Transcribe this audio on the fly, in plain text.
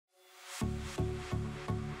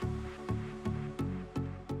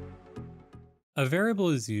A variable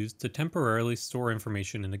is used to temporarily store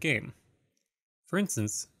information in a game. For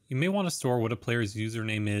instance, you may want to store what a player's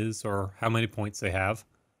username is or how many points they have.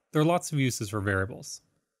 There are lots of uses for variables.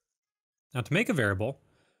 Now, to make a variable,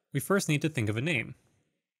 we first need to think of a name.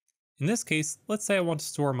 In this case, let's say I want to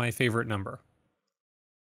store my favorite number.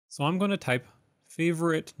 So I'm going to type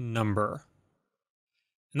favoriteNumber.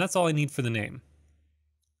 And that's all I need for the name.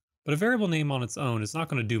 But a variable name on its own is not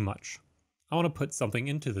going to do much. I want to put something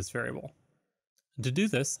into this variable. And to do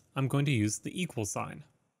this, I'm going to use the equal sign.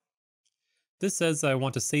 This says that I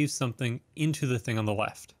want to save something into the thing on the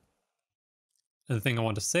left. And the thing I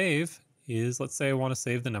want to save is, let's say I want to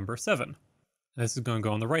save the number 7. And this is going to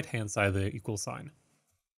go on the right-hand side of the equal sign.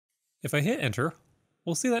 If I hit enter,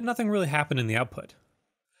 we'll see that nothing really happened in the output.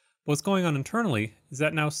 But what's going on internally is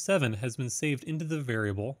that now 7 has been saved into the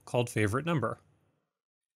variable called favoriteNumber.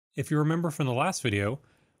 If you remember from the last video,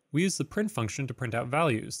 we used the print function to print out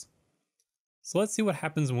values. So let's see what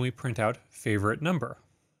happens when we print out favoriteNumber.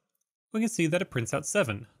 We can see that it prints out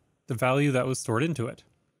 7, the value that was stored into it.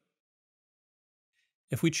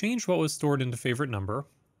 If we change what was stored into favoriteNumber,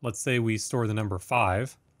 let's say we store the number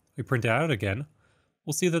 5, we print it out again,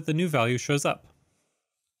 we'll see that the new value shows up.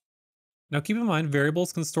 Now keep in mind,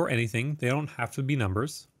 variables can store anything, they don't have to be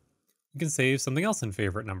numbers. We can save something else in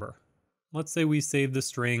favoriteNumber. Let's say we save the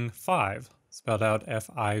string 5, spelled out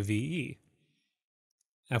F-I-V-E.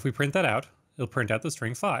 Now if we print that out, it'll print out the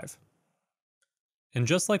string 5. And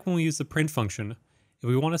just like when we use the print function, if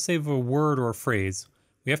we want to save a word or a phrase,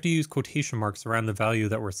 we have to use quotation marks around the value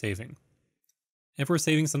that we're saving. If we're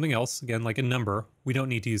saving something else, again like a number, we don't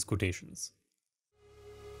need to use quotations.